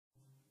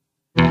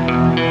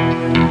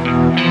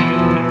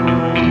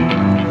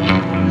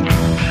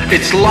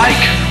It's like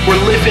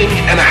we're living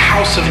in a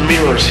house of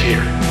mirrors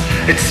here.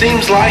 It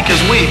seems like as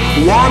we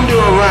wander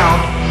around,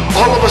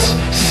 all of us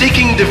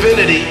seeking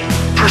divinity,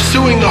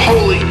 pursuing the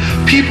holy,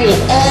 people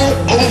all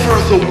over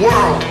the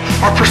world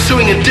are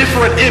pursuing a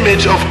different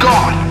image of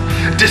God,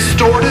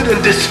 distorted and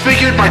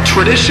disfigured by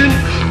tradition,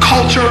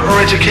 culture, or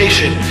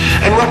education,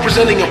 and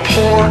representing a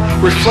poor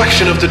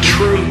reflection of the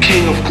true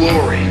King of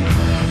Glory.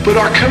 But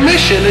our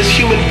commission as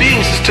human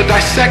beings is to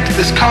dissect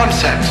this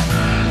concept,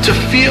 to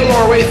feel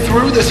our way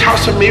through this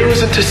house of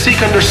mirrors and to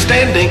seek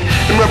understanding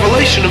and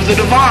revelation of the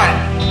divine.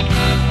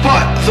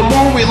 But the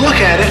more we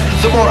look at it,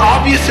 the more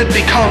obvious it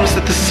becomes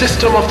that the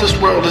system of this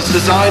world is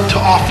designed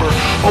to offer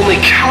only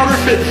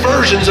counterfeit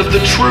versions of the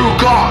true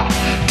God,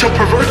 to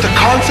pervert the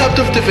concept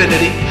of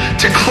divinity,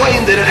 to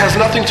claim that it has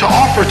nothing to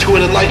offer to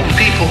an enlightened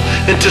people,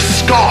 and to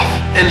scoff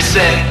and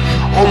say,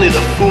 only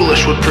the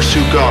foolish would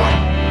pursue God.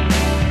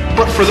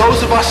 But for those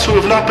of us who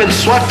have not been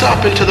swept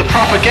up into the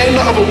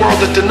propaganda of a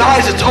world that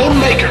denies its own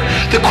maker,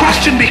 the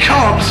question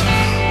becomes,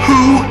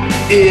 who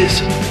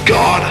is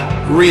God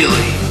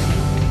really?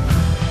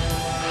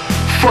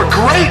 For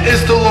great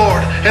is the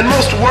Lord, and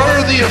most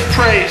worthy of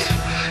praise.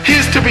 He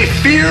is to be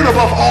feared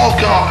above all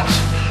gods.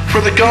 For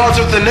the gods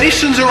of the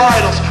nations are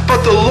idols,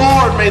 but the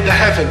Lord made the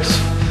heavens.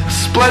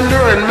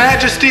 Splendor and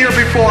majesty are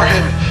before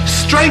him.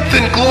 Strength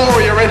and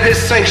glory are in his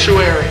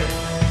sanctuary.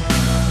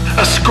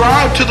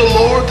 Ascribe to the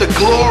Lord the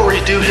glory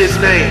due his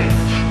name.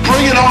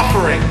 Bring an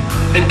offering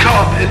and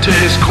come into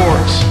his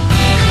courts.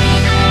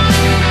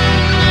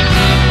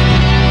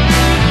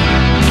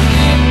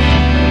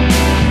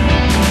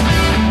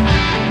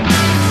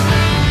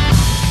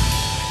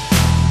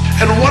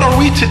 And what are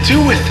we to do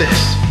with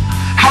this?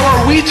 How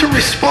are we to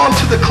respond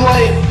to the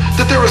claim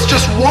that there is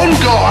just one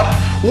God,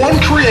 one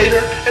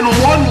Creator, and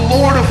one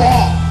Lord of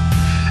all?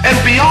 And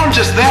beyond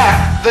just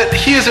that, that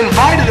he has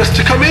invited us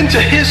to come into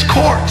his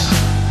courts.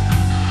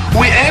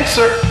 We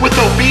answer with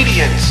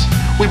obedience.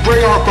 We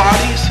bring our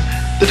bodies,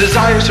 the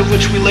desires of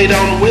which we lay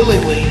down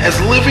willingly as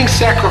living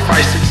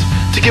sacrifices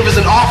to give as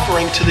an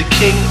offering to the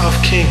King of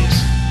Kings.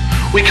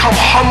 We come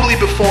humbly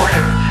before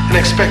him and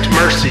expect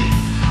mercy.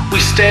 We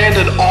stand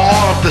in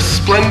awe of the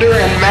splendor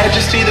and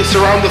majesty that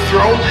surround the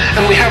throne,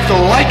 and we have the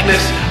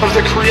likeness of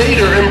the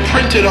Creator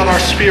imprinted on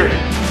our spirit.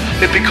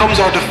 It becomes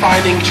our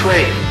defining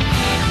trait.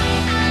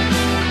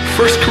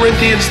 1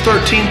 Corinthians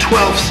 13:12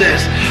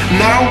 says,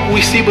 now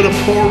we see but a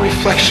poor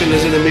reflection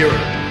as in a mirror.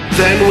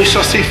 Then we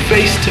shall see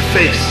face to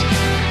face.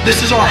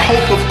 This is our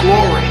hope of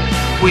glory.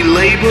 We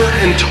labor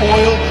and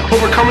toil,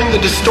 overcoming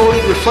the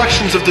distorted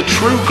reflections of the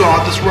true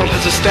God this world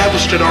has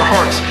established in our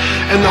hearts,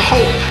 and the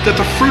hope that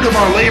the fruit of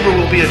our labor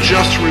will be a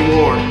just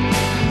reward.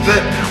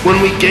 That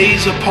when we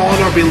gaze upon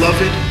our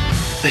beloved,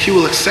 that he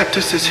will accept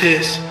us as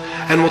his,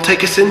 and will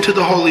take us into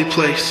the holy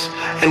place,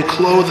 and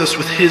clothe us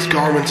with his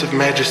garments of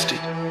majesty.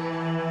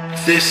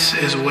 This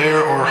is where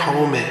our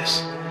home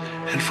is,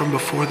 and from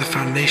before the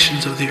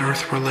foundations of the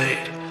earth were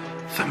laid,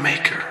 the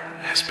Maker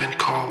has been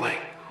calling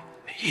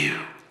you.